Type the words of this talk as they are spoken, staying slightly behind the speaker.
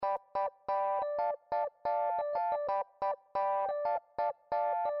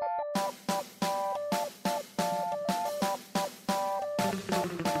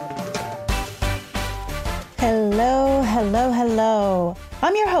hello, hello.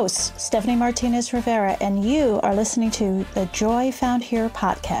 I'm your host, Stephanie Martinez Rivera, and you are listening to the Joy Found Here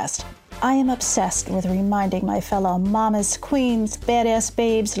podcast. I am obsessed with reminding my fellow mamas, queens, badass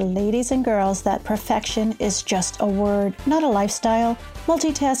babes, ladies, and girls that perfection is just a word, not a lifestyle.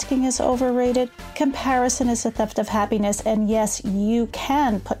 Multitasking is overrated. Comparison is a theft of happiness. And yes, you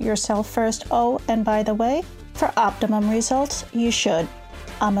can put yourself first. Oh, and by the way, for optimum results, you should.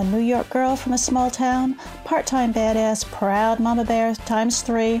 I'm a New York girl from a small town, part-time badass, proud mama bear times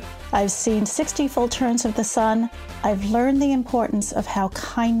 3. I've seen 60 full turns of the sun. I've learned the importance of how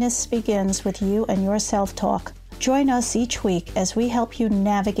kindness begins with you and your self-talk. Join us each week as we help you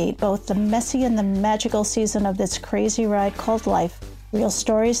navigate both the messy and the magical season of this crazy ride called life. Real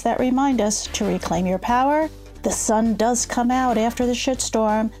stories that remind us to reclaim your power. The sun does come out after the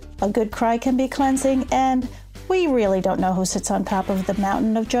shitstorm. A good cry can be cleansing, and we really don't know who sits on top of the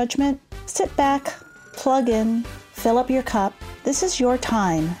mountain of judgment. Sit back, plug in, fill up your cup. This is your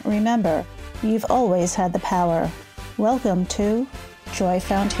time. Remember, you've always had the power. Welcome to Joy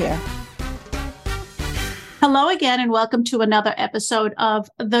Found Here. Hello again, and welcome to another episode of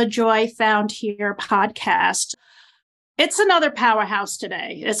the Joy Found Here podcast. It's another powerhouse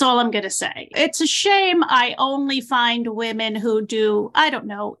today. That's all I'm going to say. It's a shame I only find women who do,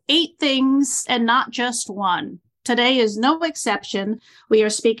 8 things and not just one. Today is no exception. We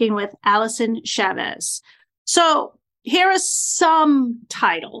are speaking with Allyson Chavez. So here are some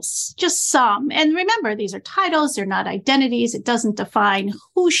titles, just some. And remember, these are titles. They're not identities. It doesn't define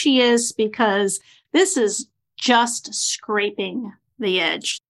who she is because this is just scraping the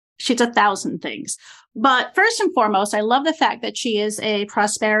edge. She's 1,000 things. But first and foremost, I love the fact that she is a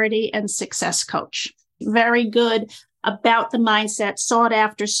prosperity and success coach. Very good about the mindset, sought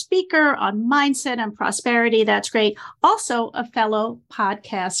after speaker on mindset and prosperity. That's great. Also a fellow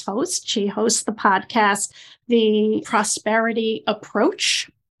podcast host. She hosts the podcast, The Prosperity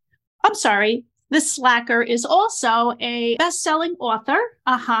Approach. The Slacker is also a best-selling author.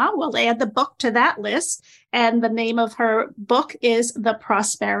 We'll add the book to that list. And the name of her book is The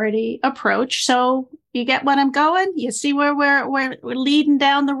Prosperity Approach. So you get what I'm going? You see where we're leading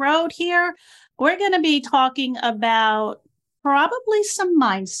down the road here? We're going to be talking about probably some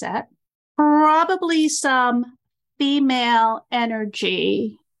mindset, probably some female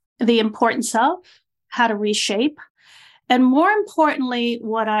energy, the importance of how to reshape. And more importantly,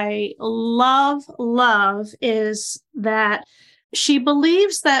 what I love is that she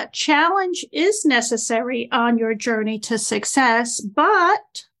believes that challenge is necessary on your journey to success,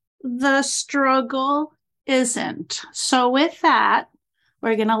 but the struggle isn't. So with that,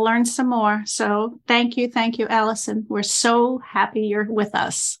 we're going to learn some more. So thank you, Allyson. We're so happy you're with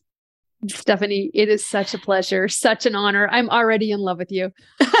us. Stephanie, it is such a pleasure, such an honor. I'm already in love with you.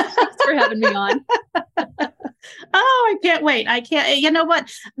 Thanks for having me on. Oh, I can't wait. You know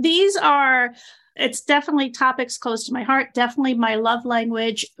what? It's definitely topics close to my heart, definitely my love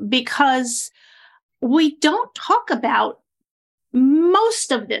language, because we don't talk about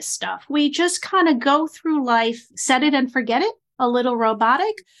most of this stuff. We just kind of go through life, set it and forget it, a little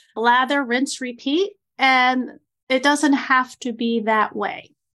robotic, lather, rinse, repeat, and it doesn't have to be that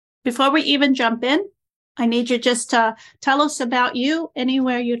way. Before we even jump in, I need you just to tell us about you,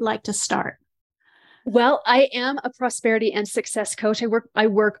 anywhere you'd like to start. Well, I am a prosperity and success coach. I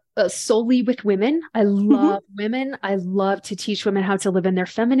work solely with women. I love women. I love to teach women how to live in their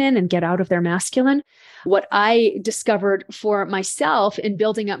feminine and get out of their masculine. What I discovered for myself in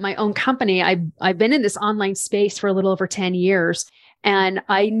building up my own company, I've been in this online space for a little over 10 years. And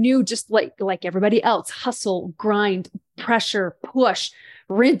I knew, just like everybody else, hustle, grind, pressure, push,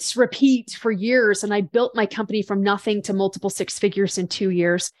 rinse, repeat for years. And I built my company from nothing to multiple 6 figures in 2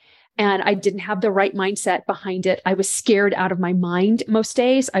 years. And I didn't have the right mindset behind it. I was scared out of my mind most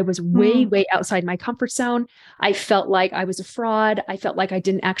days. I was way outside my comfort zone. I felt like I was a fraud. I felt like I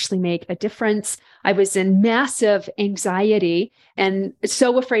didn't actually make a difference. I was in massive anxiety and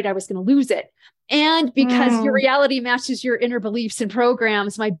so afraid I was going to lose it. And because your reality matches your inner beliefs and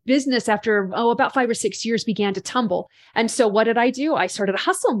programs, my business after, about 5 or 6 years began to tumble. And so what did I do? I started to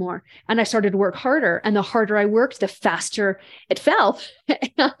hustle more and I started to work harder. And the harder I worked, the faster it fell.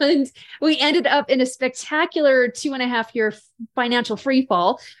 And we ended up in a spectacular 2.5-year financial free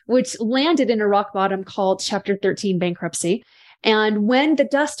fall, which landed in a rock bottom called Chapter 13 bankruptcy. And when the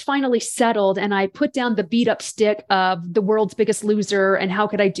dust finally settled and I put down the beat up stick of the world's biggest loser and how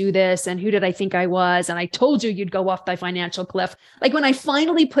could I do this and who did I think I was? And I told you you'd go off the financial cliff. Like when I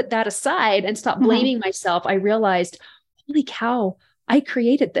finally put that aside and stopped blaming myself, I realized, holy cow, I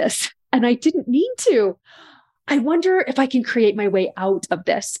created this and I didn't mean to. I wonder if I can create my way out of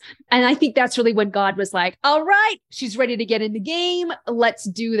this. And I think that's really when God was like, all right, she's ready to get in the game. Let's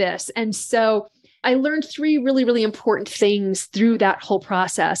do this. And so I learned three really, really important things through that whole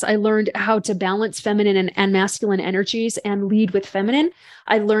process. I learned how to balance feminine and masculine energies and lead with feminine.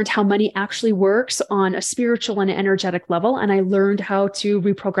 I learned how money actually works on a spiritual and energetic level. And I learned how to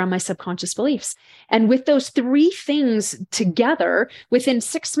reprogram my subconscious beliefs. And with those three things together, within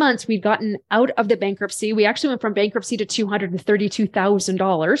 6 months, we've gotten out of the bankruptcy. We actually went from bankruptcy to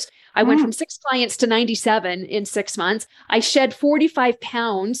 $232,000. I went from 6 clients to 97 in 6 months. I shed 45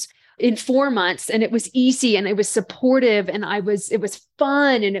 pounds in 4 months, and it was easy and it was supportive and it was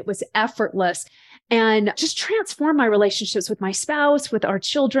fun and it was effortless, and just transformed my relationships with my spouse, with our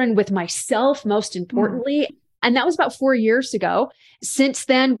children, with myself, most importantly. And that was about 4 years ago. Since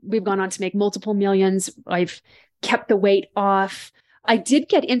then, we've gone on to make multiple millions. I've kept the weight off. I did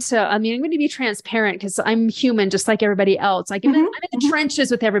get into, I'm going to be transparent because I'm human, just like everybody else. I'm in the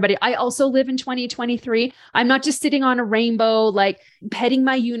trenches with everybody. I also live in 2023. I'm not just sitting on a rainbow, like petting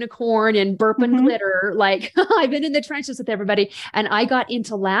my unicorn and burping glitter. Like I've been in the trenches with everybody. And I got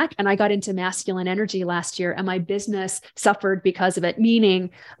into lack and I got into masculine energy last year, and my business suffered because of it. Meaning,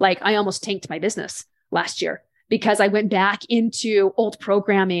 like, I almost tanked my business last year because I went back into old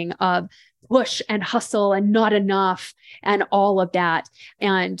programming of push and hustle and not enough and all of that.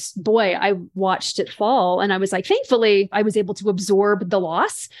 And boy, I watched it fall, and I was like, thankfully, I was able to absorb the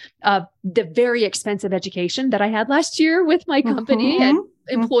loss of the very expensive education that I had last year with my company and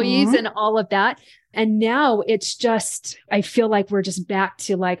employees and all of that. And now it's just, I feel like we're just back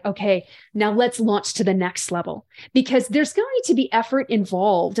to like, okay, now let's launch to the next level, because there's going to be effort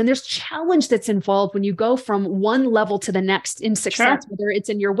involved and there's challenge that's involved when you go from one level to the next in success, whether it's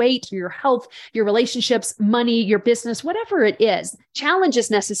in your weight, your health, your relationships, money, your business, whatever it is. Challenge is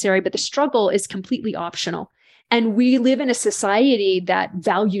necessary, but the struggle is completely optional. And we live in a society that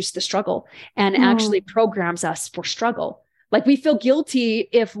values the struggle and actually programs us for struggle. Like, we feel guilty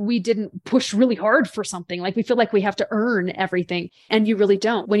if we didn't push really hard for something. Like, we feel like we have to earn everything. And you really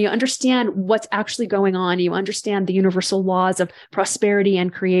don't. When you understand what's actually going on, you understand the universal laws of prosperity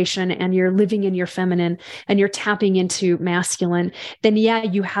and creation, and you're living in your feminine and you're tapping into masculine, then yeah,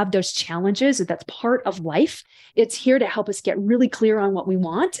 you have those challenges. That's part of life. It's here to help us get really clear on what we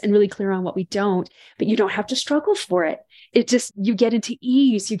want and really clear on what we don't, but you don't have to struggle for it. It just, you get into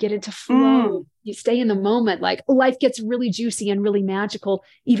ease, you get into flow, you stay in the moment. Like, life gets really juicy and really magical,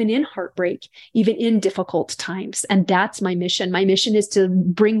 even in heartbreak, even in difficult times. And that's my mission. My mission is to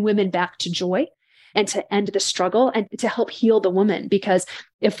bring women back to joy and to end the struggle and to help heal the woman. Because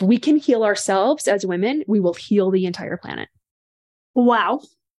if we can heal ourselves as women, we will heal the entire planet. Wow.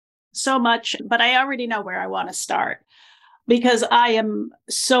 So much, but I already know where I want to start, because I am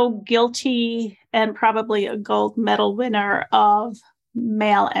so guilty and probably a gold medal winner of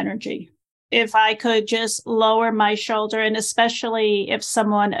male energy. If I could just lower my shoulder, and especially if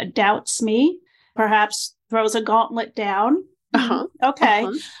someone doubts me, perhaps throws a gauntlet down.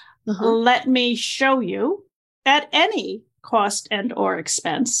 Let me show you at any cost and or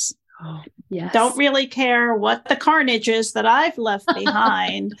expense. Yes. Don't really care what the carnage is that I've left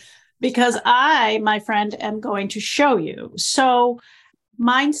behind, because I, my friend, am going to show you. So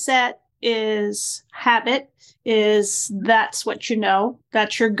mindset is habit, is that's what you know,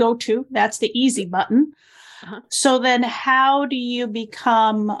 that's your go-to, that's the easy button. So then how do you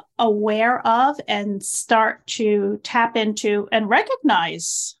become aware of and start to tap into and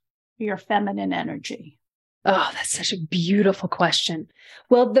recognize your feminine energy? Oh, that's such a beautiful question.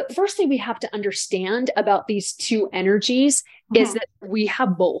 Well, the first thing we have to understand about these two energies is that we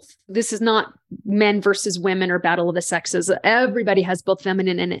have both. This is not men versus women or battle of the sexes. Everybody has both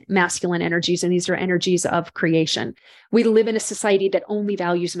feminine and masculine energies, and these are energies of creation. We live in a society that only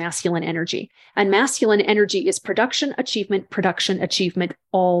values masculine energy, and masculine energy is production, achievement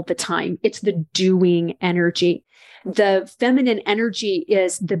all the time. It's the doing energy. The feminine energy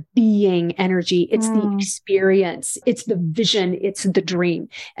is the being energy. It's the experience. It's the vision. It's the dream.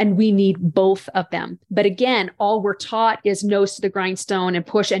 And we need both of them. But again, all we're taught is nose to the grindstone and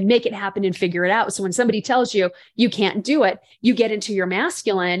push and make it happen and figure it out. So when somebody tells you you can't do it, you get into your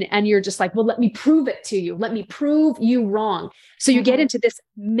masculine and you're just like, well, let me prove it to you. Let me prove you wrong. So you get into this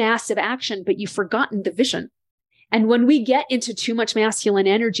massive action, but you've forgotten the vision. And when we get into too much masculine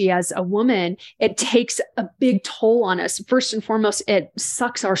energy as a woman, it takes a big toll on us. First and foremost, it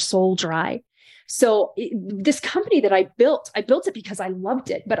sucks our soul dry. So this company that I built it because I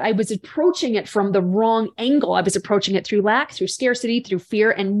loved it, but I was approaching it from the wrong angle. I was approaching it through lack, through scarcity, through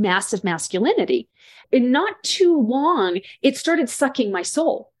fear, and massive masculinity. In not too long, it started sucking my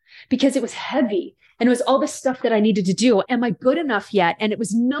soul because it was heavy. And it was all this stuff that I needed to do. Am I good enough yet? And it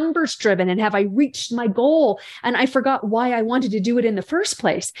was numbers driven. And have I reached my goal? And I forgot why I wanted to do it in the first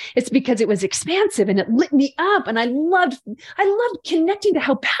place. It's because it was expansive and it lit me up. And I loved connecting to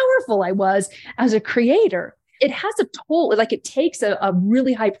how powerful I was as a creator. It has a toll, like it takes a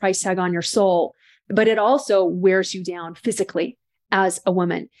really high price tag on your soul, but it also wears you down physically as a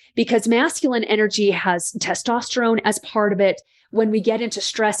woman, because masculine energy has testosterone as part of it. When we get into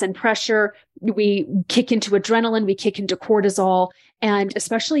stress and pressure, we kick into adrenaline, we kick into cortisol. And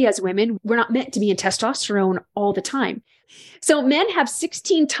especially as women, we're not meant to be in testosterone all the time. So men have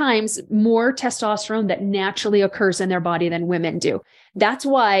 16 times more testosterone that naturally occurs in their body than women do. That's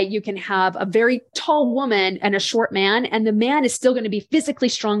why you can have a very tall woman and a short man, and the man is still going to be physically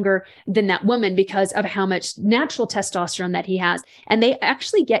stronger than that woman because of how much natural testosterone that he has. And they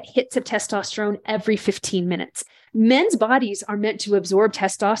actually get hits of testosterone every 15 minutes. Men's bodies are meant to absorb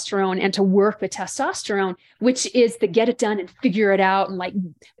testosterone and to work with testosterone, which is the get it done and figure it out. And like,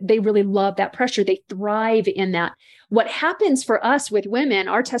 they really love that pressure. They thrive in that. What happens for us with women,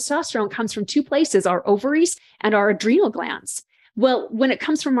 our testosterone comes from two places, our ovaries and our adrenal glands. Well, when it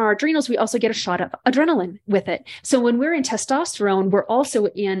comes from our adrenals, we also get a shot of adrenaline with it. So when we're in testosterone, we're also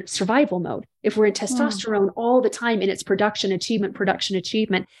in survival mode. If we're in testosterone all the time in its production,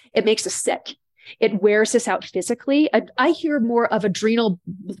 achievement, it makes us sick. It wears us out physically. I hear more of adrenal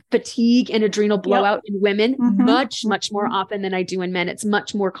fatigue and adrenal blowout in women much more often than I do in men. It's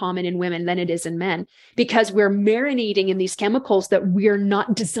much more common in women than it is in men, because we're marinating in these chemicals that we're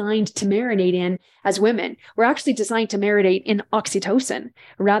not designed to marinate in as women. We're actually designed to marinate in oxytocin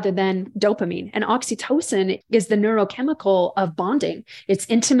rather than dopamine. And oxytocin is the neurochemical of bonding. It's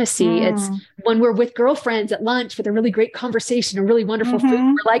intimacy. It's when we're with girlfriends at lunch with a really great conversation and really wonderful food.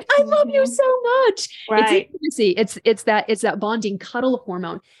 We're like, I love you so much. Right. It's intimacy. It's that bonding cuddle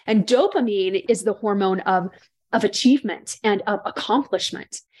hormone. And dopamine is the hormone of achievement and of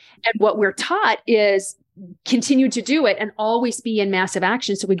accomplishment. And what we're taught is continue to do it and always be in massive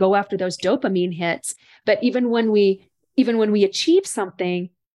action. So we go after those dopamine hits. But even when we achieve something,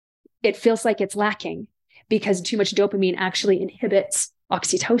 it feels like it's lacking because too much dopamine actually inhibits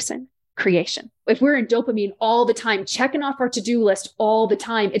oxytocin creation. If we're in dopamine all the time, checking off our to-do list all the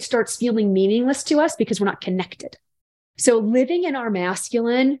time, it starts feeling meaningless to us because we're not connected. So living in our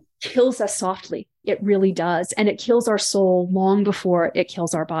masculine kills us softly. It really does. And it kills our soul long before it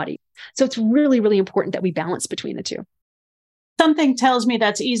kills our body. So it's really, really important that we balance between the two. Something tells me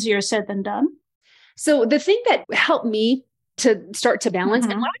that's easier said than done. So the thing that helped me to start to balance,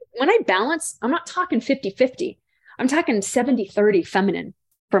 and when I balance, I'm not talking 50-50. I'm talking 70-30 feminine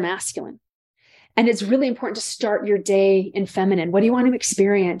for masculine. And it's really important to start your day in feminine. What do you want to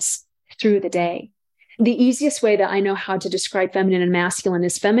experience through the day? The easiest way that I know how to describe feminine and masculine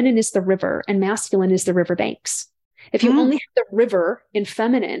is feminine is the river and masculine is the riverbanks. If you only have the river in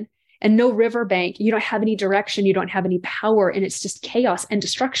feminine and no riverbank, you don't have any direction, you don't have any power, and it's just chaos and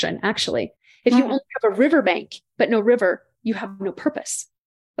destruction, actually. If you only have a riverbank, but no river, you have no purpose.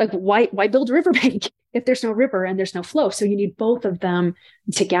 Like, why build a riverbank if there's no river and there's no flow? So you need both of them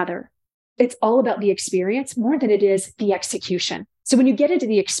together. It's all about the experience more than it is the execution. So when you get into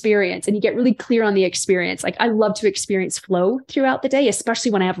the experience and you get really clear on the experience, like I love to experience flow throughout the day,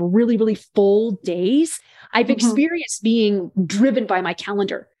 especially when I have really, really full days. I've experienced being driven by my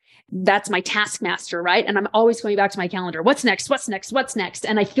calendar. That's my taskmaster, right? And I'm always going back to my calendar. What's next? What's next? What's next?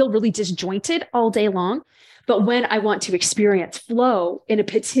 And I feel really disjointed all day long. But when I want to experience flow in a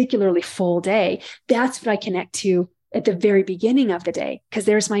particularly full day, that's what I connect to at the very beginning of the day, because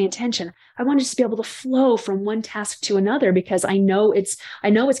there's my intention. I want to just be able to flow from one task to another, because I know it's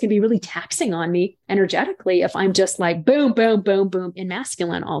going to be really taxing on me energetically if I'm just like boom, boom, boom, boom in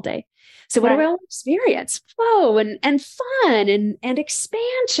masculine all day. So what do I want to experience? Flow and fun and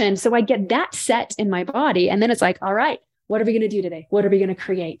expansion. So I get that set in my body. And then it's like, all right, what are we going to do today? What are we going to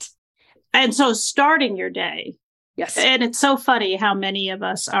create? And so starting your day. Yes. And it's so funny how many of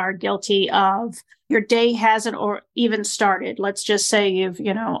us are guilty of your day hasn't or even started. Let's just say you've,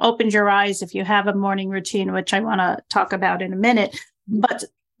 opened your eyes if you have a morning routine, which I want to talk about in a minute. But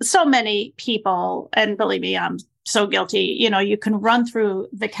so many people, and believe me, I'm so guilty, you can run through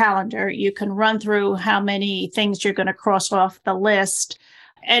the calendar, you can run through how many things you're going to cross off the list.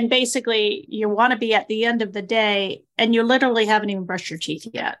 And basically you want to be at the end of the day and you literally haven't even brushed your teeth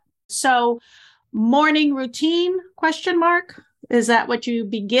yet. So morning routine, question mark? Is that what you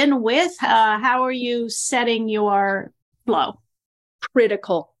begin with? How are you setting your flow?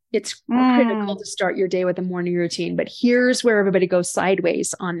 Critical. It's critical to start your day with a morning routine. But here's where everybody goes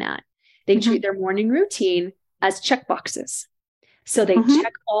sideways on that. They treat their morning routine as check boxes. So they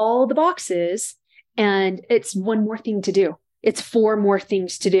check all the boxes and it's one more thing to do. It's 4 more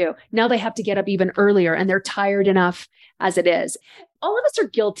things to do. Now they have to get up even earlier and they're tired enough as it is. All of us are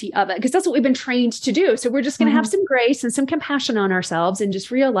guilty of it because that's what we've been trained to do. So we're just going to have some grace and some compassion on ourselves and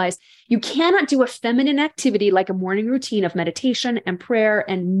just realize you cannot do a feminine activity like a morning routine of meditation and prayer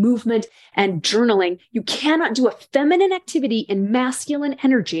and movement and journaling. You cannot do a feminine activity in masculine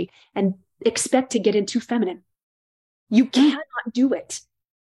energy and expect to get into feminine. You cannot do it.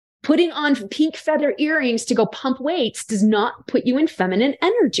 Putting on pink feather earrings to go pump weights does not put you in feminine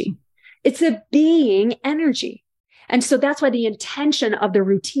energy. It's a being energy. And so that's why the intention of the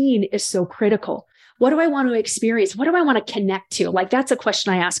routine is so critical. What do I want to experience? What do I want to connect to? Like, that's a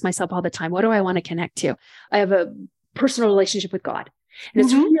question I ask myself all the time. What do I want to connect to? I have a personal relationship with God. And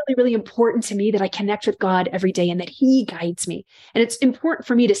it's really, really important to me that I connect with God every day and that he guides me. And it's important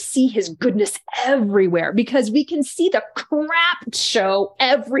for me to see his goodness everywhere because we can see the crap show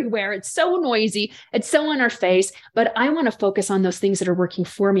everywhere. It's so noisy. It's so in our face, but I want to focus on those things that are working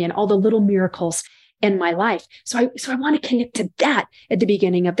for me and all the little miracles in my life. So I want to connect to that at the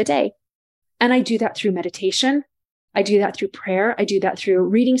beginning of the day. And I do that through meditation. I do that through prayer. I do that through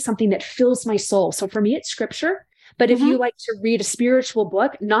reading something that fills my soul. So for me, it's scripture. But if you like to read a spiritual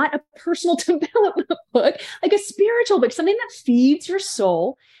book, not a personal development book, like a spiritual book, something that feeds your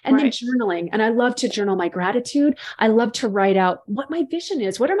soul, and then journaling. And I love to journal my gratitude. I love to write out what my vision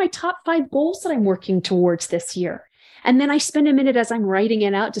is. What are my top 5 goals that I'm working towards this year? And then I spend a minute as I'm writing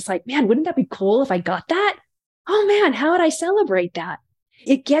it out, just like, man, wouldn't that be cool if I got that? Oh man, how would I celebrate that?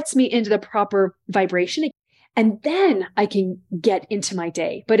 It gets me into the proper vibration. And then I can get into my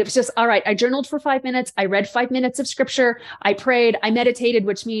day. But if it's just, all right, I journaled for 5 minutes. I read 5 minutes of scripture. I prayed. I meditated,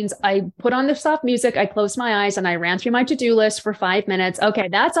 which means I put on the soft music. I closed my eyes and I ran through my to-do list for 5 minutes. Okay,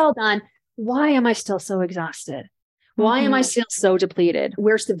 that's all done. Why am I still so exhausted? Why am I still so depleted?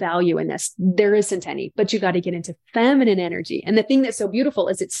 Where's the value in this? There isn't any, but you got to get into feminine energy. And the thing that's so beautiful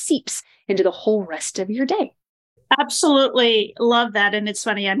is it seeps into the whole rest of your day. Absolutely love that. And it's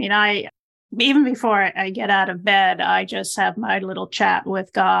funny. I mean, even before I get out of bed, I just have my little chat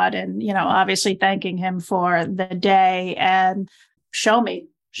with God and, obviously thanking him for the day and show me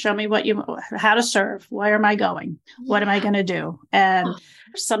how to serve. Where am I going? What am I going to do? And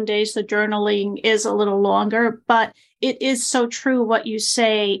some days the journaling is a little longer, but it is so true what you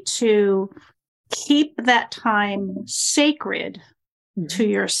say to keep that time sacred to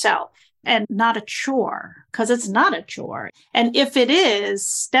yourself. And not a chore, because it's not a chore. And if it is,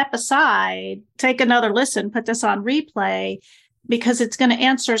 step aside, take another listen, put this on replay, because it's going to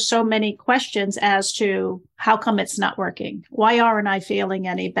answer so many questions as to how come it's not working? Why aren't I feeling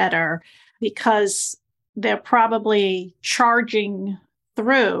any better? Because they're probably charging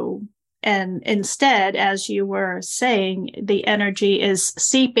through. And instead, as you were saying, the energy is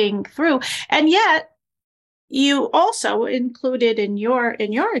seeping through. And yet, you also included in your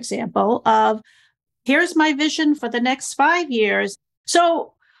example of, here's my vision for the next 5 years.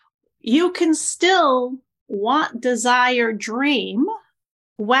 So you can still want, desire, dream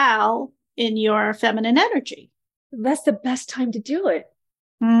while in your feminine energy. That's the best time to do it.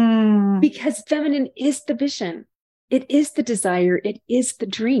 Because feminine is the vision. It is the desire. It is the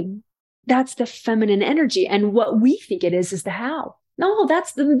dream. That's the feminine energy. And what we think it is the how. No,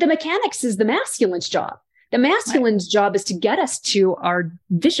 that's the mechanics is the masculine's job. The masculine's job is to get us to our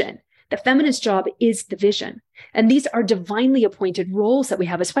vision. The feminine's job is the vision. And these are divinely appointed roles that we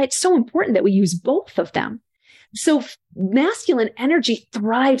have. That's why it's so important that we use both of them. So masculine energy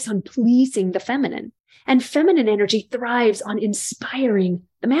thrives on pleasing the feminine, and feminine energy thrives on inspiring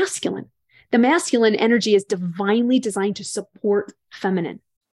the masculine. The masculine energy is divinely designed to support feminine.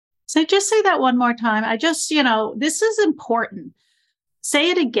 So just say that one more time. This is important. Say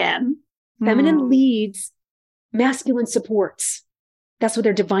it again. Feminine leads, masculine supports. That's what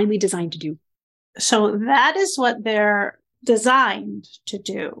they're divinely designed to do. So that is what they're designed to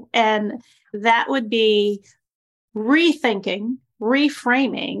do. And that would be rethinking,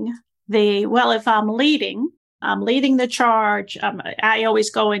 reframing if I'm leading the charge. I always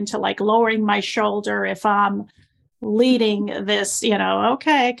go into like lowering my shoulder if I'm leading this,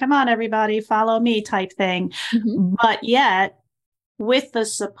 okay, come on, everybody, follow me type thing. But yet, with the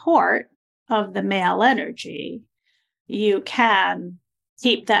support of the male energy, you can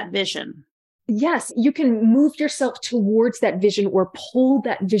keep that vision. Yes, you can move yourself towards that vision or pull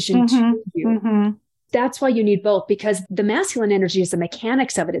that vision to you. That's why you need both, because the masculine energy is the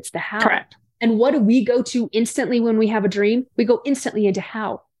mechanics of it. It's the how. Correct. And what do we go to instantly when we have a dream? We go instantly into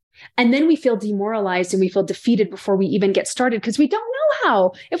how. And then we feel demoralized and we feel defeated before we even get started because we don't know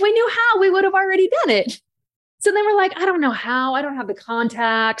how. If we knew how, we would have already done it. So then we're like, I don't know how, I don't have the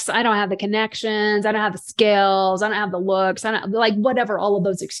contacts, I don't have the connections, I don't have the skills, I don't have the looks, I don't like whatever, all of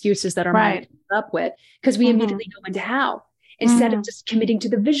those excuses that our mind comes up with, because we immediately go into how instead of just committing to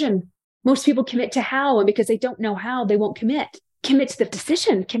the vision. Most people commit to how, and because they don't know how, they won't commit. Commit to the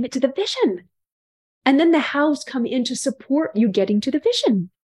decision, commit to the vision. And then the hows come in to support you getting to the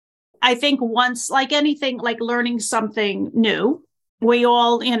vision. I think once, like anything, like learning something new, we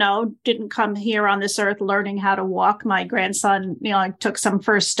all, didn't come here on this earth learning how to walk. My grandson, took some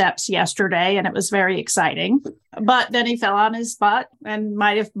first steps yesterday, and it was very exciting. But then he fell on his butt and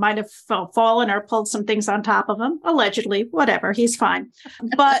might have fallen or pulled some things on top of him, allegedly, whatever. He's fine.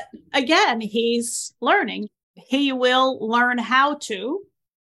 But again, he's learning. He will learn how to,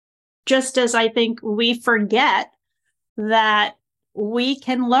 just as I think we forget that we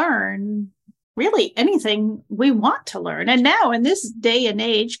can learn really anything we want to learn. And now in this day and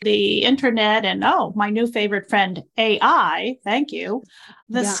age, the internet and, my new favorite friend, AI, thank you.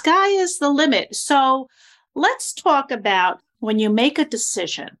 The sky is the limit. So let's talk about when you make a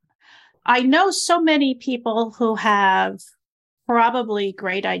decision. I know so many people who have probably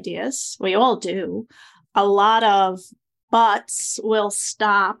great ideas. We all do. A lot of buts will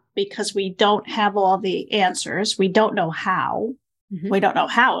stop because we don't have all the answers. We don't know how. We don't know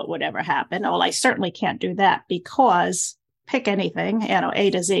how it would ever happen. Well, I certainly can't do that because pick anything,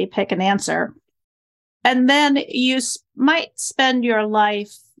 A to Z, pick an answer. And then you might spend your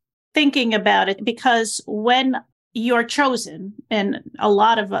life thinking about it, because when you're chosen, and a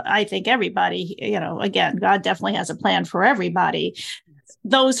lot of, I think everybody, again, God definitely has a plan for everybody.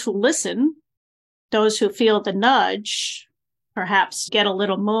 Those who listen, those who feel the nudge, perhaps get a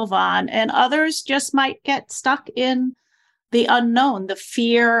little move on, and others just might get stuck in the unknown, the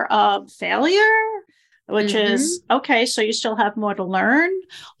fear of failure, which is, okay, so you still have more to learn,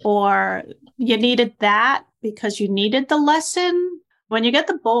 or you needed that because you needed the lesson. When you get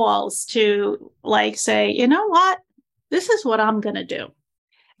the balls to say, you know what, this is what I'm going to do.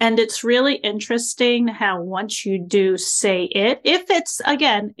 And it's really interesting how once you do say it, if it's,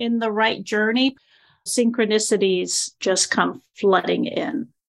 again, in the right journey, synchronicities just come flooding in.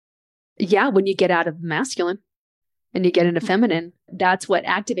 Yeah, when you get out of masculine and you get into feminine, that's what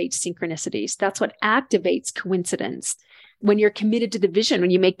activates synchronicities. That's what activates coincidence. When you're committed to the vision,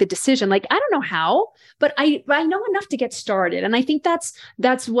 when you make the decision, I don't know how, but I know enough to get started. And I think that's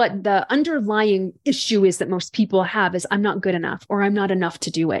what the underlying issue is that most people have is, I'm not good enough, or I'm not enough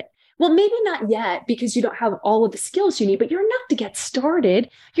to do it. Well, maybe not yet, because you don't have all of the skills you need, but you're enough to get started.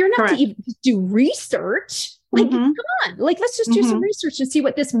 You're enough to even do research. Come on, let's just do some research and see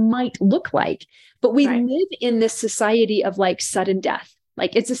what this might look like. But we live in this society of sudden death.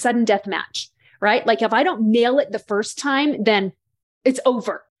 It's a sudden death match, right? If I don't nail it the first time, then it's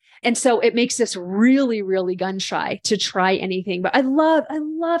over. And so it makes us really, really gun shy to try anything. But I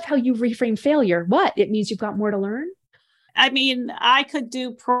love how you reframe failure. What? It means you've got more to learn. I mean, I could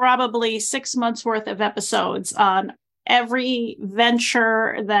do probably 6 months worth of episodes on every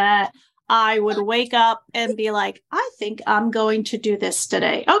venture that I would wake up and be like, I think I'm going to do this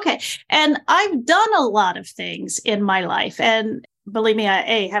today. Okay. And I've done a lot of things in my life. And believe me,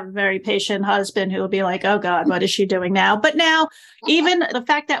 I have a very patient husband who will be like, oh God, what is she doing now? But now, even the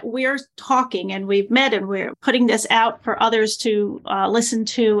fact that we're talking and we've met and we're putting this out for others to listen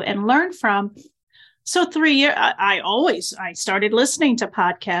to and learn from. So 3 years, I started listening to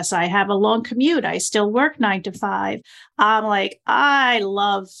podcasts. I have a long commute. I still work 9 to 5. I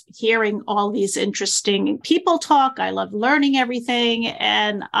love hearing all these interesting people talk. I love learning everything.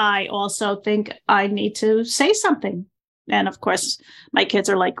 And I also think I need to say something. And of course, my kids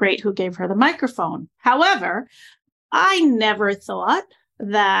are like, great, who gave her the microphone? However, I never thought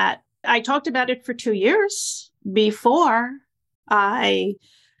that I talked about it for 2 years before I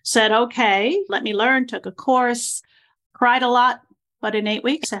said, okay, let me learn, took a course, cried a lot, but in 8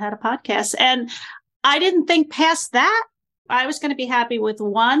 weeks I had a podcast. And I didn't think past that. I was going to be happy with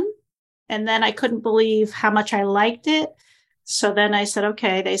one. And then I couldn't believe how much I liked it. So then I said,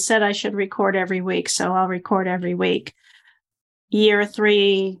 okay, they said I should record every week. So I'll record every week. Year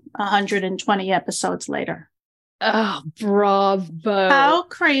 3, 120 episodes later. Oh, bravo. How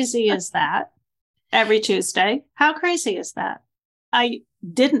crazy is that? Every Tuesday. How crazy is that? I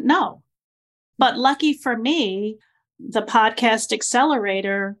didn't know. But lucky for me, the podcast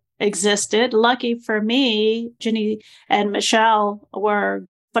accelerator existed. Lucky for me, Ginny and Michelle were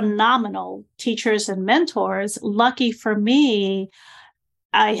phenomenal teachers and mentors. Lucky for me,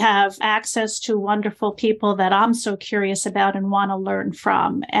 I have access to wonderful people that I'm so curious about and want to learn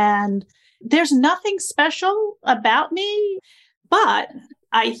from. And there's nothing special about me, but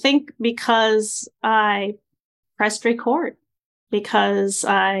I think because I pressed record because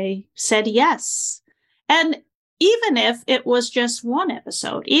I said yes. And even if it was just one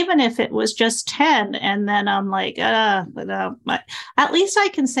episode, even if it was just 10, and then I'm like, but at least I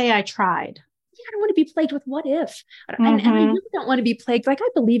can say I tried. I don't want to be plagued with what if. And I really don't want to be plagued. Like, I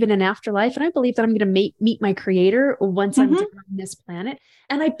believe in an afterlife, and I believe that I'm going to meet my creator once I'm done on this planet.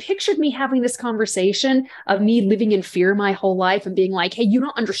 And I pictured me having this conversation of me living in fear my whole life and being like, hey, you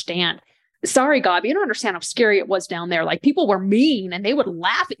don't understand. Sorry, God, but you don't understand how scary it was down there. Like, people were mean and they would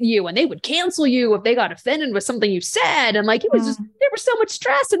laugh at you and they would cancel you if they got offended with something you said. And like, it was just, there was so much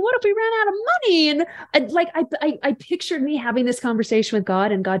stress. And what if we ran out of money? And like, I pictured me having this conversation with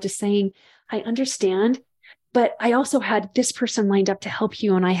God, and God just saying, I understand, but I also had this person lined up to help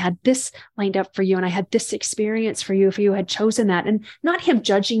you. And I had this lined up for you. And I had this experience for you if you had chosen that. And not him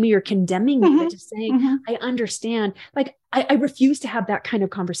judging me or condemning me, but just saying, I understand. Like, I refuse to have that kind of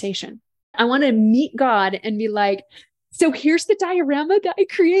conversation. I want to meet God and be like, so here's the diorama that I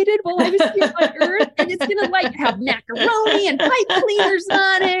created while I was here on Earth. And it's going to like have macaroni and pipe cleaners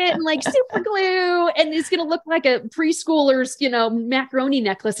on it and like super glue. And it's going to look like a preschooler's, macaroni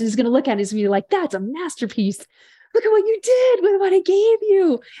necklace. And he's going to look at it and be like, that's a masterpiece. Look at what you did with what I gave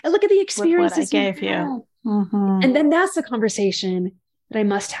you. And look at the experiences I gave you. And then that's the conversation that I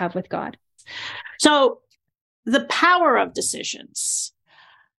must have with God. So the power of decisions.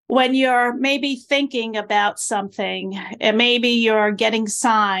 When you're maybe thinking about something, and maybe you're getting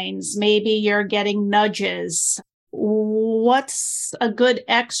signs, maybe you're getting nudges, what's a good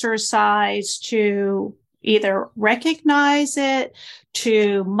exercise to either recognize it,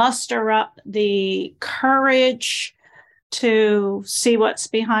 to muster up the courage to see what's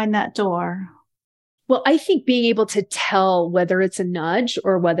behind that door? Well, I think being able to tell whether it's a nudge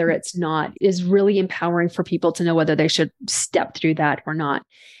or whether it's not is really empowering for people to know whether they should step through that or not.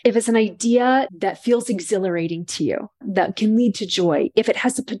 If it's an idea that feels exhilarating to you, that can lead to joy, if it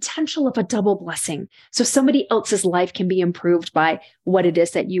has the potential of a double blessing, so somebody else's life can be improved by what it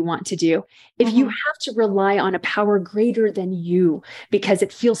is that you want to do. If you have to rely on a power greater than you because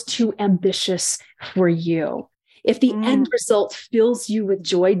it feels too ambitious for you, if the end result fills you with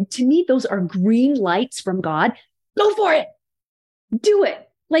joy, to me, those are green lights from God. Go for it. Do it.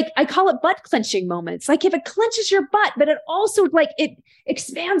 Like, I call it butt clenching moments. Like, if it clenches your butt, but it also it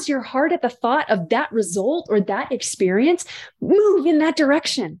expands your heart at the thought of that result or that experience, move in that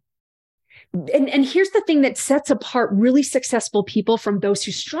direction. And here's the thing that sets apart really successful people from those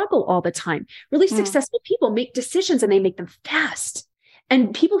who struggle all the time. Really successful people make decisions and they make them fast.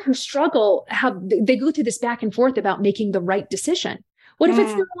 And people who struggle they go through this back and forth about making the right decision. What if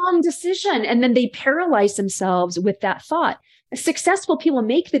it's the wrong decision? And then they paralyze themselves with that thought. Successful people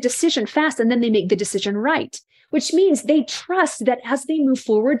make the decision fast and then they make the decision right, which means they trust that as they move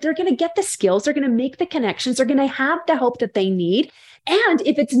forward, they're going to get the skills, they're going to make the connections, they're going to have the help that they need. And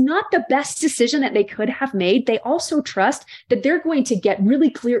if it's not the best decision that they could have made, they also trust that they're going to get really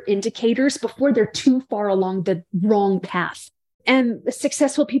clear indicators before they're too far along the wrong path. And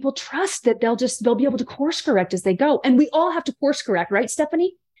successful people trust that they'll be able to course correct as they go. And we all have to course correct, right,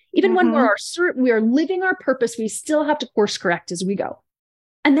 Stephanie? Even when we are living our purpose, we still have to course correct as we go.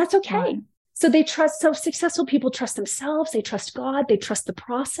 And that's okay. Right. So successful people trust themselves, they trust God, they trust the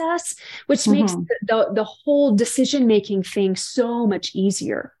process, which makes the whole decision-making thing so much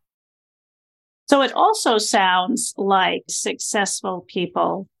easier. So it also sounds like successful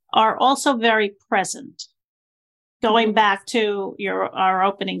people are also very present. Going back to our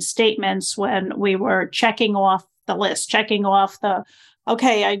opening statements when we were checking off the list, checking off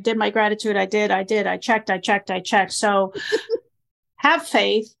okay, I did my gratitude, I checked. So have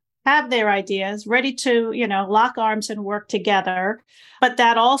faith, have their ideas, ready to, lock arms and work together. But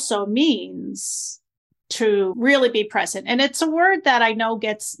that also means to really be present. And it's a word that I know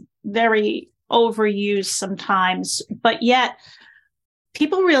gets very overused sometimes, but yet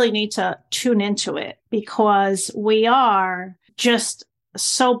people really need to tune into it because we are just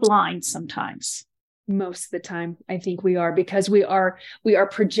so blind sometimes. Most of the time, I think we are, because we are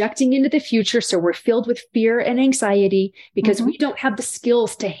projecting into the future. So we're filled with fear and anxiety because we don't have the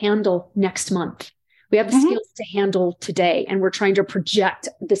skills to handle next month. We have the skills to handle today, and we're trying to project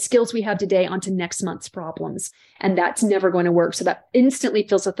the skills we have today onto next month's problems. And that's never going to work. So that instantly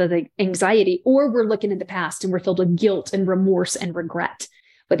fills up the anxiety, or we're looking in the past and we're filled with guilt and remorse and regret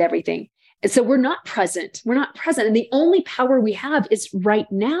with everything. And so we're not present. We're not present. And the only power we have is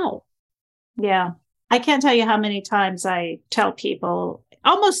right now. Yeah. I can't tell you how many times I tell people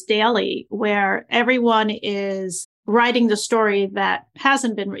almost daily where everyone is writing the story that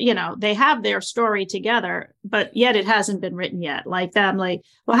hasn't been, they have their story together, but yet it hasn't been written yet. Like that, I'm like,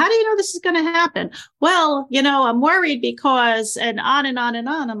 well, how do you know this is going to happen? Well, I'm worried because, and on and on and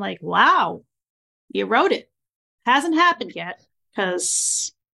on. I'm like, wow, you wrote it. Hasn't happened yet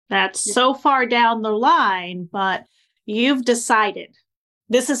because that's so far down the line, but you've decided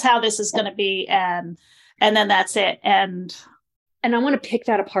this is how this is going to be. And then that's it. And I want to pick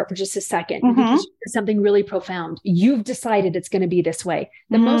that apart for just a second because it's something really profound. You've decided it's going to be this way.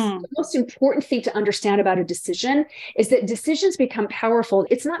 The most important thing to understand about a decision is that decisions become powerful.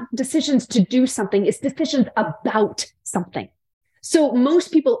 It's not decisions to do something. It's decisions about something. So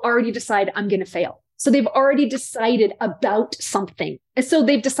most people already decide I'm going to fail. So they've already decided about something. And so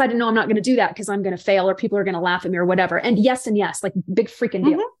they've decided, no, I'm not going to do that because I'm going to fail or people are going to laugh at me or whatever. And yes, like big freaking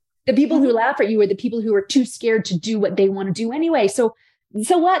deal. The people who laugh at you are the people who are too scared to do what they want to do anyway. So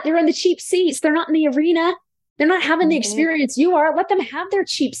what? They're in the cheap seats. They're not in the arena. They're not having the experience you are. Let them have their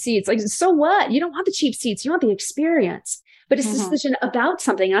cheap seats. Like, so what? You don't want the cheap seats. You want the experience. But it's a decision about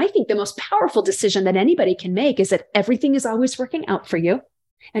something. And I think the most powerful decision that anybody can make is that everything is always working out for you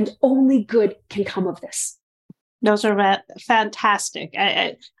and only good can come of this. Those are fantastic.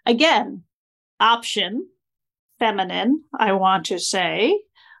 Again, option, feminine, I want to say.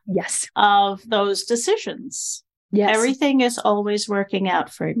 Yes. Of those decisions. Yes. Everything is always working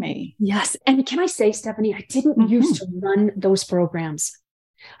out for me. Yes. And can I say, Stephanie, I didn't used to run those programs.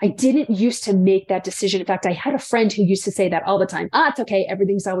 I didn't used to make that decision. In fact, I had a friend who used to say that all the time. It's okay.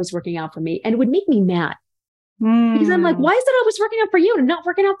 Everything's always working out for me. And it would make me mad because I'm like, why is it always working out for you and not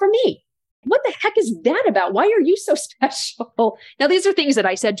working out for me? What the heck is that about? Why are you so special? Now, these are things that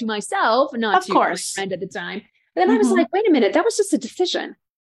I said to myself, not to my friend at the time. But then I was like, wait a minute, that was just a decision.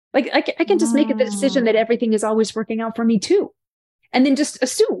 Like I can just make the decision that everything is always working out for me too. And then just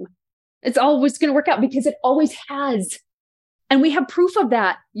assume it's always going to work out because it always has. And we have proof of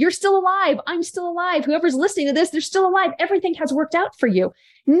that. You're still alive. I'm still alive. Whoever's listening to this, they're still alive. Everything has worked out for you.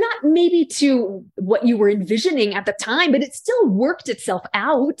 Not maybe to what you were envisioning at the time, but it still worked itself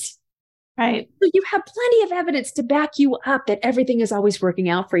out. Right. So you have plenty of evidence to back you up that everything is always working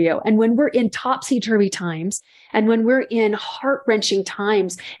out for you. And when we're in topsy-turvy times and when we're in heart-wrenching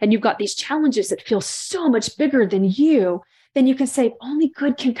times and you've got these challenges that feel so much bigger than you, then you can say, only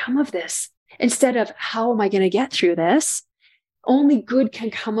good can come of this. Instead of, how am I going to get through this? Only good can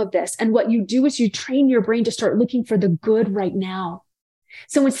come of this. And what you do is you train your brain to start looking for the good right now.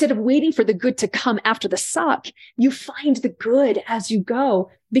 So instead of waiting for the good to come after the suck, you find the good as you go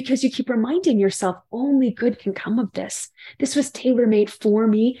because you keep reminding yourself, only good can come of this. This was tailor-made for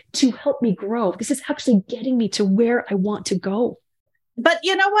me to help me grow. This is actually getting me to where I want to go. But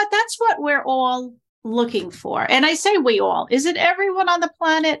you know what? That's what we're all looking for. And I say we all. Is it everyone on the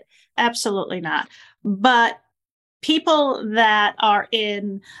planet? Absolutely not. But people that are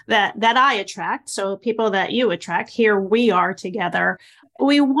in that I attract, so people that you attract, here we are together.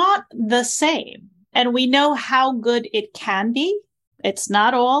 We want the same, and we know how good it can be. It's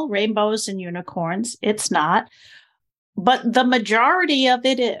not all rainbows and unicorns. It's not. But the majority of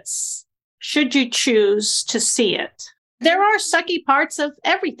it is, should you choose to see it. There are sucky parts of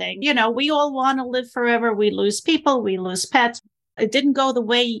everything. We all want to live forever. We lose people. We lose pets. It didn't go the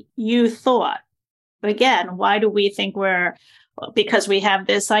way you thought. Again, why do we think because we have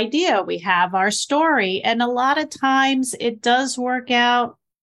this idea, we have our story. And a lot of times it does work out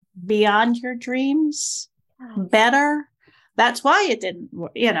beyond your dreams better. That's why it didn't,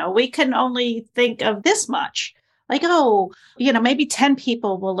 we can only think of this much. Like, maybe 10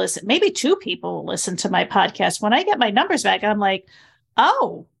 people will listen. Maybe 2 people will listen to my podcast. When I get my numbers back, I'm like,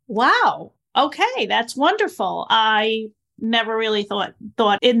 oh, wow. Okay, that's wonderful. I never really thought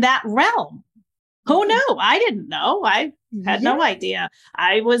in that realm. Who knew? I didn't know. I had no idea.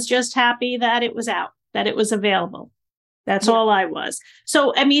 I was just happy that it was out, that it was available. That's all I was.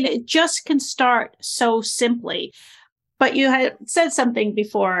 So, it just can start so simply. But you had said something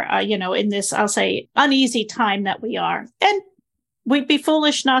before, in this, I'll say, uneasy time that we are. And we'd be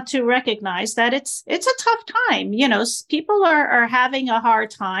foolish not to recognize that it's a tough time. People are having a hard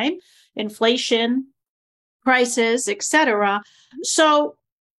time, inflation, prices, etc. So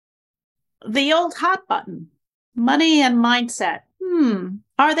the old hot button, money and mindset.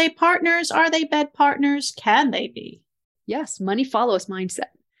 Are they partners? Are they bed partners? Can they be? Yes, money follows mindset.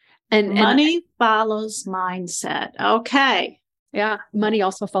 And money follows mindset. Okay. Yeah. Money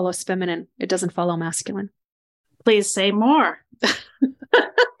also follows feminine. It doesn't follow masculine. Please say more.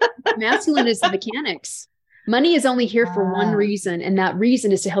 Masculine is the mechanics. Money is only here for one reason, and that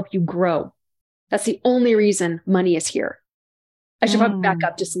reason is to help you grow. That's the only reason money is here. I should probably back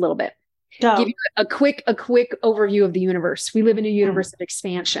up just a little bit. Go. Give you a quick overview of the universe. We live in a universe of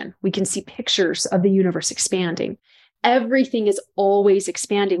expansion. We can see pictures of the universe expanding. Everything is always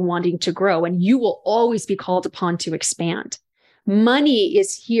expanding, wanting to grow, and you will always be called upon to expand. Money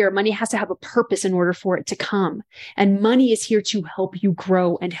is here. Money has to have a purpose in order for it to come. And money is here to help you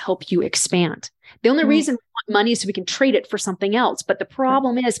grow and help you expand. The only reason we want money is so we can trade it for something else. But the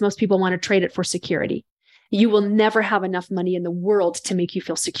problem is most people want to trade it for security. You will never have enough money in the world to make you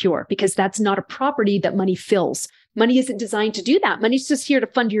feel secure because that's not a property that money fills. Money isn't designed to do that. Money's just here to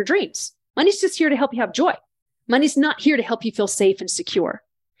fund your dreams. Money's just here to help you have joy. Money's not here to help you feel safe and secure.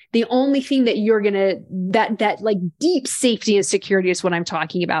 The only thing that you're going to, that like deep safety and security is what I'm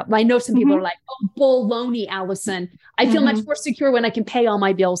talking about. I know some people are like, oh, baloney, Allyson. I feel much more secure when I can pay all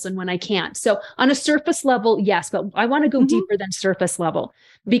my bills than when I can't. So on a surface level, yes, but I want to go deeper than surface level,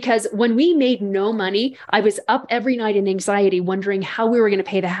 because when we made no money, I was up every night in anxiety, wondering how we were going to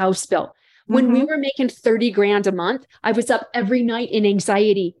pay the house bill. When we were making 30 grand a month, I was up every night in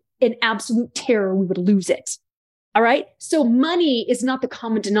anxiety, in absolute terror we would lose it. All right. So money is not the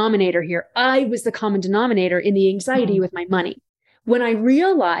common denominator here. I was the common denominator in the anxiety with my money. When I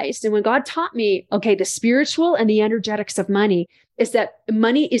realized, and when God taught me, okay, the spiritual and the energetics of money is that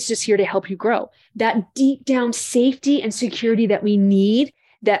money is just here to help you grow. That deep down safety and security that we need,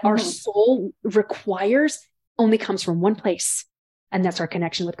 that our soul requires, only comes from one place. And that's our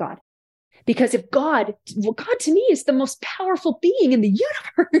connection with God. Because if God to me is the most powerful being in the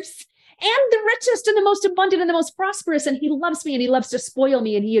universe. And the richest and the most abundant and the most prosperous. And he loves me and he loves to spoil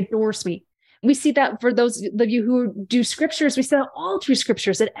me and he adores me. We see that for those of you who do scriptures, we see that all through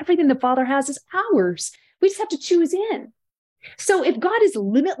scriptures, that everything the Father has is ours. We just have to choose in. So if God is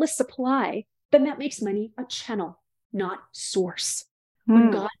limitless supply, then that makes money a channel, not source.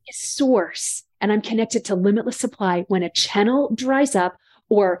 When God is source and I'm connected to limitless supply, when a channel dries up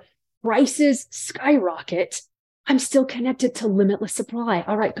or prices skyrocket, I'm still connected to limitless supply.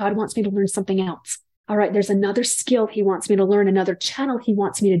 All right, God wants me to learn something else. All right, there's another skill he wants me to learn, another channel he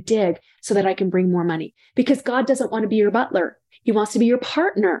wants me to dig so that I can bring more money. Because God doesn't want to be your butler. He wants to be your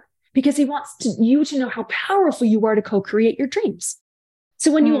partner because he wants you to know how powerful you are to co-create your dreams.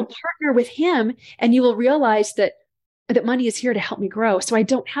 So when you will partner with him and you will realize that money is here to help me grow. So I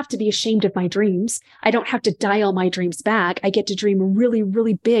don't have to be ashamed of my dreams. I don't have to dial my dreams back. I get to dream really,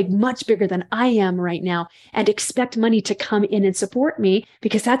 really big, much bigger than I am right now, and expect money to come in and support me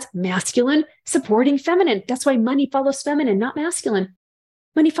because that's masculine supporting feminine. That's why money follows feminine, not masculine.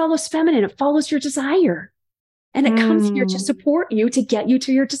 Money follows feminine. It follows your desire. And it comes here to support you, to get you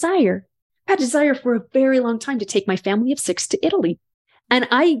to your desire. I had a desire for a very long time to take my family of 6 to Italy. And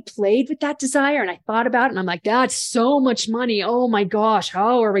I played with that desire and I thought about it and I'm like, that's so much money. Oh my gosh,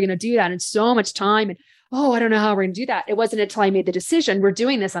 how are we going to do that? And so much time. And I don't know how we're going to do that. It wasn't until I made the decision, we're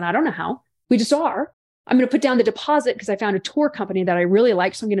doing this and I don't know how. We just are. I'm going to put down the deposit because I found a tour company that I really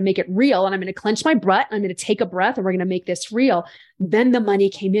like. So I'm going to make it real and I'm going to clench my butt. I'm going to take a breath and we're going to make this real. Then the money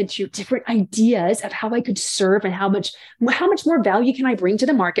came into different ideas of how I could serve and how much more value can I bring to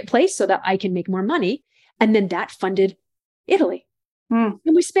the marketplace so that I can make more money. And then that funded Italy. And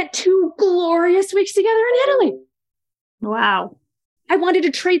we spent 2 glorious weeks together in Italy. Wow. I wanted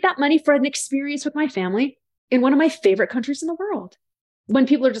to trade that money for an experience with my family in one of my favorite countries in the world. When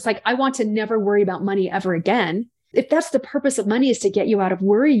people are just like, I want to never worry about money ever again. If that's the purpose of money is to get you out of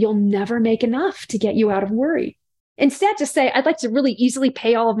worry, you'll never make enough to get you out of worry. Instead, just say, I'd like to really easily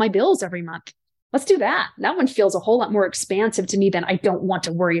pay all of my bills every month. Let's do that. That one feels a whole lot more expansive to me than I don't want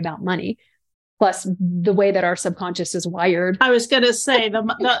to worry about money. Plus the way that our subconscious is wired. I was going to say the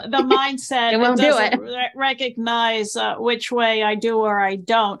mindset it won't doesn't do it. recognize which way I do or I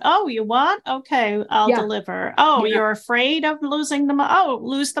don't. Oh, you want? Okay, I'll deliver. Oh, you're afraid of losing the money? Oh,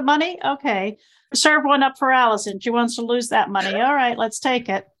 lose the money? Okay. Serve one up for Allyson. She wants to lose that money. All right, let's take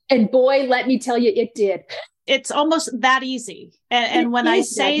it. And boy, let me tell you, it did. It's almost that easy. And when I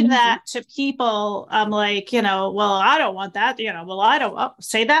say that to people, I'm like, well, I don't want that. I don't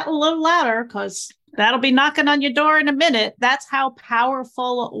say that a little louder because that'll be knocking on your door in a minute. That's how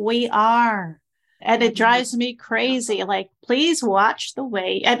powerful we are. And it drives me crazy. Like, please watch the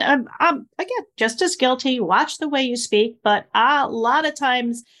way. And I'm again, just as guilty. Watch the way you speak. But a lot of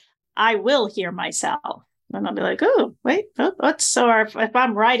times I will hear myself and I'll be like, oh, wait, what's, or if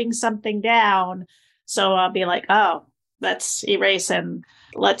I'm writing something down. So I'll be like, oh, let's erase and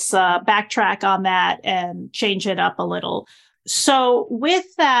let's backtrack on that and change it up a little. So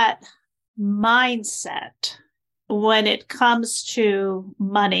with that mindset, when it comes to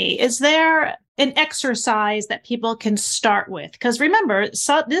money, is there an exercise that people can start with? Because remember,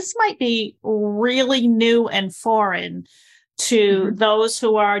 so this might be really new and foreign to those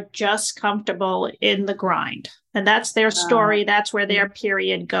who are just comfortable in the grind. And that's their story. That's where their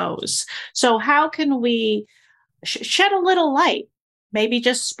period goes. So how can we shed a little light, maybe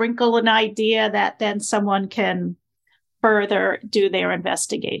just sprinkle an idea that then someone can further do their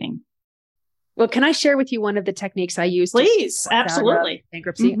investigating? Well, can I share with you one of the techniques I use? Please, absolutely.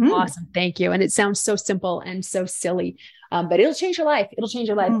 Bankruptcy. Awesome. Thank you. And it sounds so simple and so silly, but it'll change your life. It'll change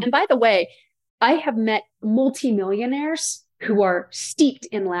your life. And by the way, I have met multimillionaires who are steeped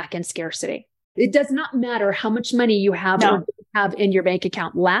in lack and scarcity. It does not matter how much money you have or have in your bank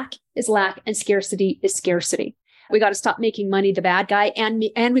account. Lack is lack and scarcity is scarcity. We got to stop making money the bad guy, and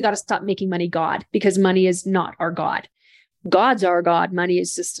we got to stop making money God, because money is not our God. God's our God. Money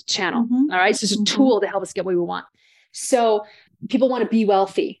is just a channel. All right. It's just a tool to help us get what we want. So people want to be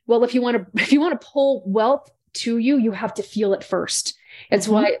wealthy. Well, if you want to pull wealth to you, you have to feel it first. It's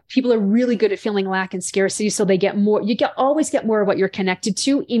why people are really good at feeling lack and scarcity. So they get more, always get more of what you're connected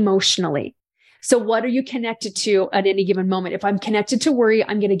to emotionally. So what are you connected to at any given moment? If I'm connected to worry,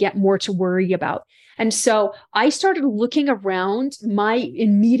 I'm going to get more to worry about. And so I started looking around my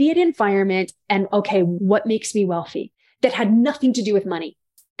immediate environment and, okay, what makes me wealthy? That had nothing to do with money,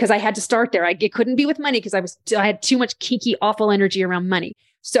 because I had to start there. It couldn't be with money because I had too much kinky, awful energy around money.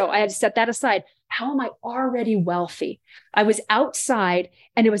 So I had to set that aside. How am I already wealthy? I was outside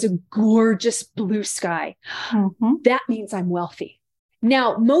and it was a gorgeous blue sky. That means I'm wealthy.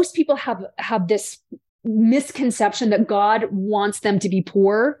 Now, most people have this misconception that God wants them to be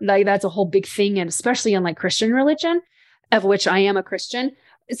poor. Like that's a whole big thing. And especially in like Christian religion, of which I am a Christian.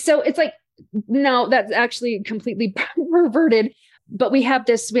 So it's like, no, that's actually completely perverted. But we have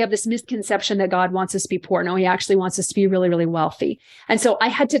this misconception that God wants us to be poor. No, he actually wants us to be really, really wealthy. And so I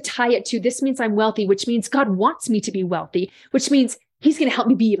had to tie it to, this means I'm wealthy, which means God wants me to be wealthy, which means he's going to help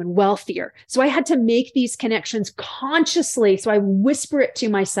me be even wealthier. So I had to make these connections consciously. So I whisper it to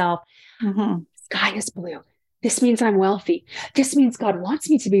myself, sky is blue. This means I'm wealthy. This means God wants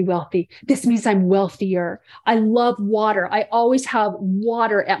me to be wealthy. This means I'm wealthier. I love water. I always have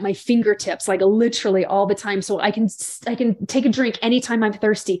water at my fingertips, like literally all the time. So I can take a drink anytime I'm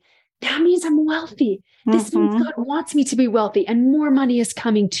thirsty. That means I'm wealthy. This means God wants me to be wealthy and more money is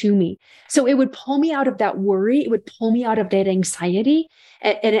coming to me. So it would pull me out of that worry. It would pull me out of that anxiety,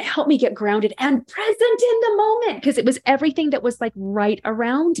 and it helped me get grounded and present in the moment, because it was everything that was like right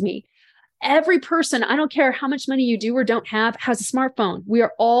around me. Every person, I don't care how much money you do or don't have, has a smartphone. We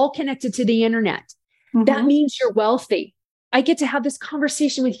are all connected to the internet. That means you're wealthy. I get to have this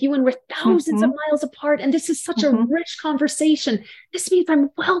conversation with you and we're thousands of miles apart. And this is such a rich conversation. This means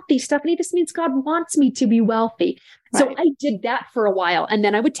I'm wealthy, Stephanie. This means God wants me to be wealthy. Right. So I did that for a while. And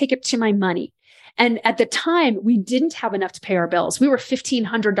then I would take it to my money. And at the time, we didn't have enough to pay our bills. We were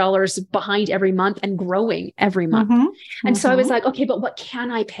 $1,500 behind every month and growing every month. And so I was like, okay, but what can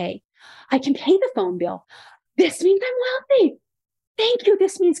I pay? I can pay the phone bill. This means I'm wealthy. Thank you.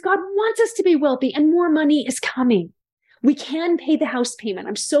 This means God wants us to be wealthy and more money is coming. We can pay the house payment.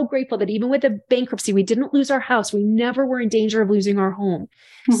 I'm so grateful that even with the bankruptcy, we didn't lose our house. We never were in danger of losing our home.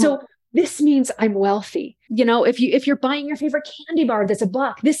 So this means I'm wealthy. You know, if you're buying your favorite candy bar that's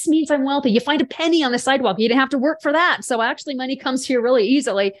 $1, this means I'm wealthy. You find a penny on the sidewalk. You didn't have to work for that. So actually money comes to you really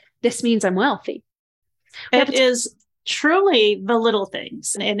easily. This means I'm wealthy. It is truly the little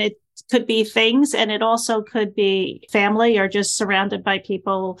things. And it could be things, and it also could be family, or just surrounded by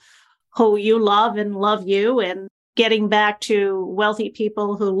people who you love and love you. And getting back to wealthy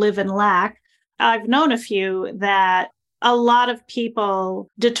people who live in lack, I've known a few that a lot of people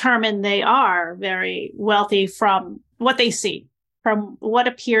determine they are very wealthy from what they see, from what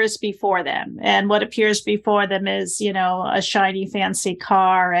appears before them. And what appears before them is, you know, a shiny, fancy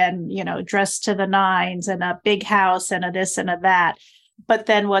car and, you know, dressed to the nines and a big house and a this and a that. But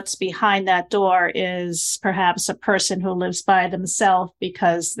then what's behind that door is perhaps a person who lives by themselves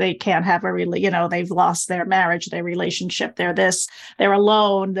because they can't have they've lost their marriage, their relationship, they're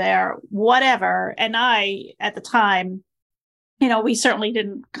alone, they're whatever. And I, at the time, you know, we certainly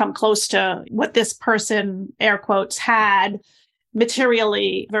didn't come close to what this person, air quotes, had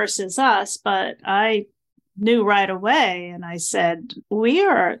materially versus us, but I knew right away. And I said,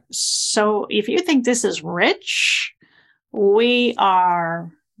 if you think this is rich, we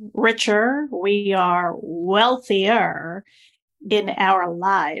are richer, we are wealthier in our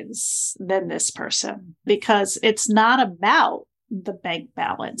lives than this person, because it's not about the bank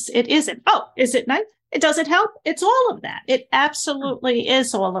balance. It isn't. Oh, is it nice? It doesn't help. It's all of that. It absolutely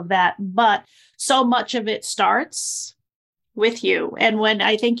is all of that. But so much of it starts with you. And when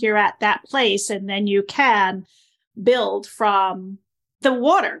I think you're at that place, and then you can build from The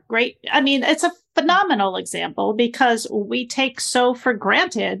water, great. I mean, it's a phenomenal example because we take so for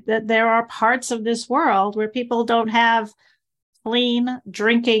granted that there are parts of this world where people don't have clean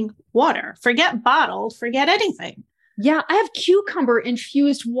drinking water. Forget bottled, forget anything. Yeah, I have cucumber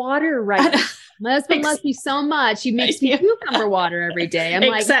infused water right now. My husband loves me so much. He makes me cucumber water every day. I'm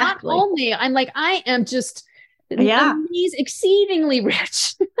exactly. I am just he's exceedingly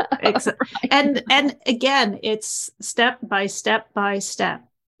rich. Right. And again, it's step by step by step.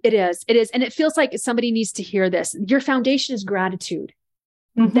 It is. And it feels like somebody needs to hear this. Your foundation is gratitude.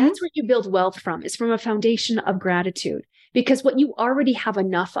 Mm-hmm. That's where you build wealth from. It's from a foundation of gratitude. Because what you already have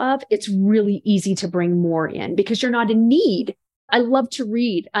enough of, it's really easy to bring more in because you're not in need. I love to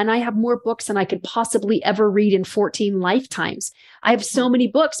read and I have more books than I could possibly ever read in 14 lifetimes. I have so many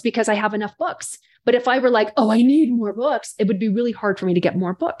books because I have enough books. But if I were like, oh, I need more books, it would be really hard for me to get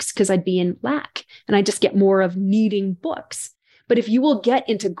more books because I'd be in lack and I just get more of needing books. But if you will get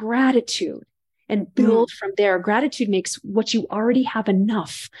into gratitude and build from there, gratitude makes what you already have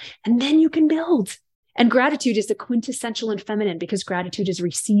enough and then you can build. And gratitude is the quintessential and feminine because gratitude is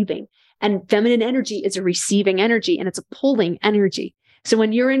receiving and feminine energy is a receiving energy and it's a pulling energy. So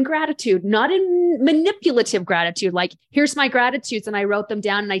when you're in gratitude, not in manipulative gratitude, like here's my gratitudes and I wrote them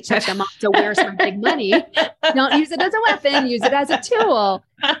down and I checked them off. So where's my big money? Don't use it as a weapon, use it as a tool.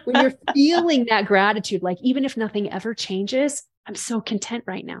 When you're feeling that gratitude, like even if nothing ever changes, I'm so content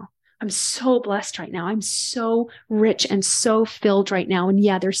right now. I'm so blessed right now. I'm so rich and so filled right now. And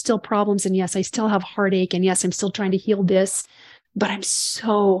yeah, there's still problems. And yes, I still have heartache. And yes, I'm still trying to heal this, but it's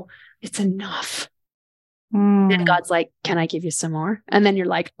enough. And God's like, can I give you some more? And then you're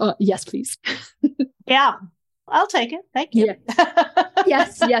like, oh, yes, please. Yeah, I'll take it. Thank you. Yeah.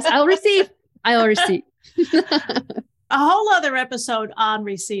 Yes, I'll receive. A whole other episode on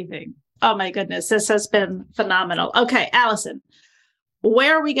receiving. Oh my goodness, this has been phenomenal. Okay, Allyson.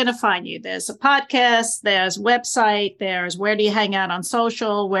 Where are we going to find you? There's a podcast, there's website, there's where do you hang out on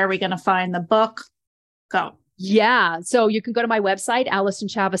social? Where are we going to find the book? Go. Yeah. So you can go to my website,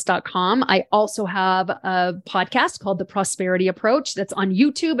 AllysonChavez.com. I also have a podcast called The Prosperity Approach that's on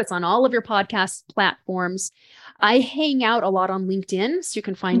YouTube. It's on all of your podcast platforms. I hang out a lot on LinkedIn. So you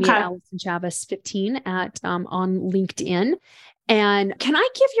can find me at Allyson Chavez 15 on LinkedIn. And can I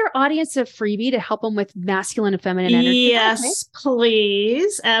give your audience a freebie to help them with masculine and feminine energy? Yes,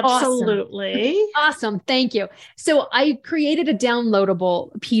 please. Absolutely. Awesome. Thank you. So I created a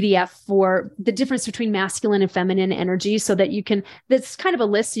downloadable PDF for the difference between masculine and feminine energy so that that's kind of a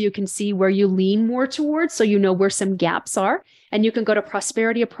list so you can see where you lean more towards, so you know where some gaps are. And you can go to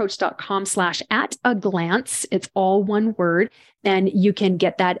prosperityapproach.com/@a-glance. It's all one word. And you can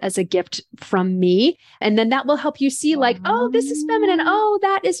get that as a gift from me. And then that will help you see like, oh, this is feminine. Oh,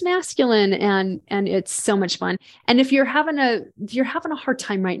 that is masculine. And it's so much fun. And if you're having a hard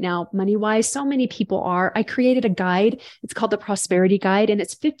time right now, money-wise, so many people are, I created a guide. It's called the Prosperity Guide. And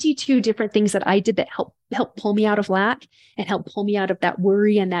it's 52 different things that I did that help pull me out of lack and help pull me out of that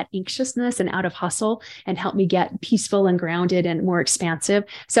worry and that anxiousness and out of hustle and help me get peaceful and grounded and more expansive.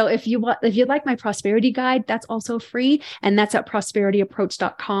 So if you'd like my prosperity guide, that's also free. And that's at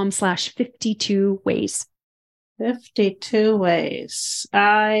prosperityapproach.com/52 ways. 52 ways.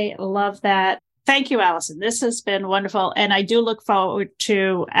 I love that. Thank you, Allyson. This has been wonderful. And I do look forward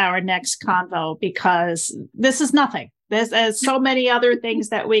to our next convo because this is nothing. There's so many other things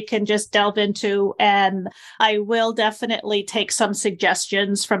that we can just delve into. And I will definitely take some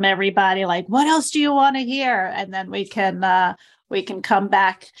suggestions from everybody, like, what else do you want to hear? And then we can come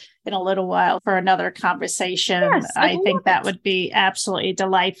back in a little while for another conversation. Yes, I think that would be absolutely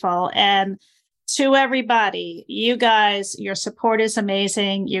delightful. And to everybody, you guys, your support is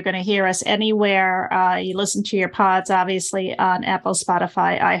amazing. You're going to hear us anywhere. You listen to your pods, obviously, on Apple,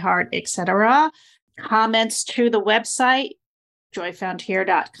 Spotify, iHeart, etc. Comments to the website,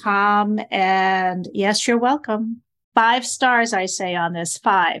 joyfoundhere.com. And yes, you're welcome. 5 stars, I say on this.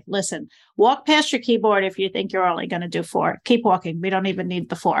 5. Listen, walk past your keyboard if you think you're only going to do 4. Keep walking. We don't even need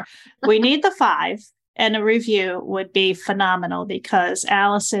the 4. We need the 5. And a review would be phenomenal because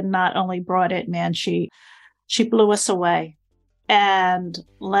Allyson not only brought it, man, she blew us away. And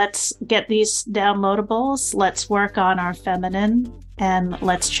let's get these downloadables. Let's work on our feminine and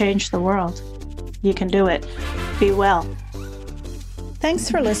let's change the world. You can do it. Be well. Thanks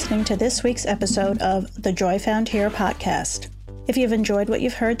for listening to this week's episode of the Joy Found Here podcast. If you've enjoyed what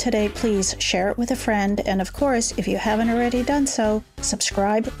you've heard today, please share it with a friend. And of course, if you haven't already done so,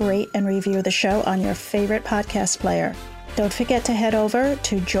 subscribe, rate, and review the show on your favorite podcast player. Don't forget to head over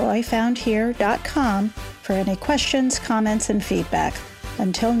to joyfoundhere.com for any questions, comments, and feedback.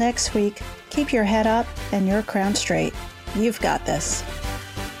 Until next week, keep your head up and your crown straight. You've got this.